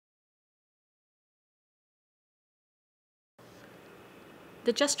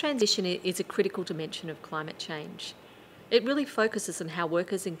The just transition is a critical dimension of climate change. It really focuses on how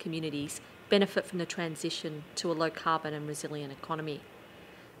workers and communities benefit from the transition to a low carbon and resilient economy.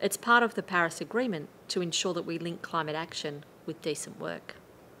 It's part of the Paris Agreement to ensure that we link climate action with decent work.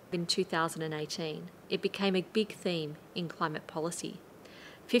 In 2018, it became a big theme in climate policy.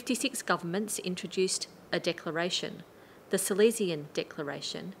 56 governments introduced a declaration, the Silesian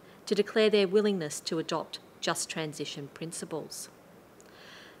Declaration, to declare their willingness to adopt just transition principles.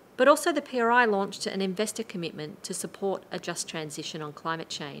 But also the PRI launched an investor commitment to support a just transition on climate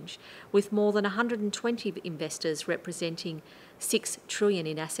change, with more than 120 investors representing $6 trillion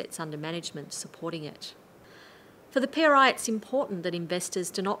in assets under management supporting it. For the PRI, it's important that investors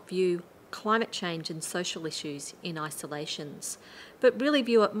do not view climate change and social issues in isolations, but really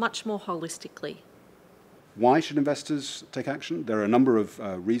view it much more holistically. Why should investors take action? There are a number of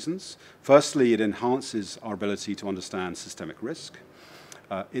reasons. Firstly, it enhances our ability to understand systemic risk.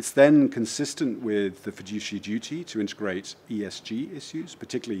 It's then consistent with the fiduciary duty to integrate ESG issues,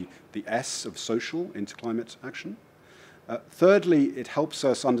 particularly the S of social, into climate action. Thirdly, it helps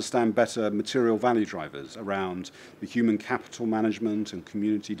us understand better material value drivers around the human capital management and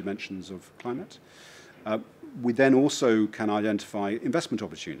community dimensions of climate. We then also can identify investment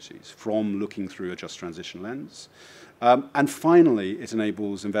opportunities from looking through a just transition lens. And finally, it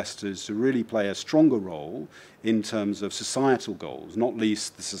enables investors to really play a stronger role in terms of societal goals, not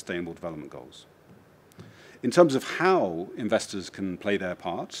least the Sustainable Development Goals. In terms of how investors can play their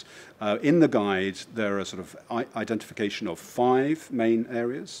part, in the guide there are sort of identification of 5 main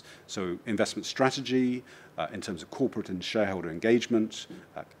areas. So investment strategy, in terms of corporate and shareholder engagement,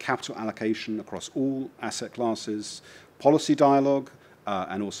 capital allocation across all asset classes, policy dialogue,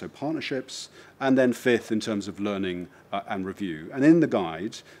 and also partnerships, and then 5th in terms of learning and review. And in the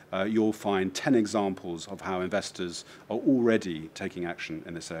guide, you'll find 10 examples of how investors are already taking action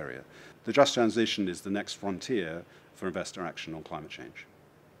in this area. The just transition is the next frontier for investor action on climate change.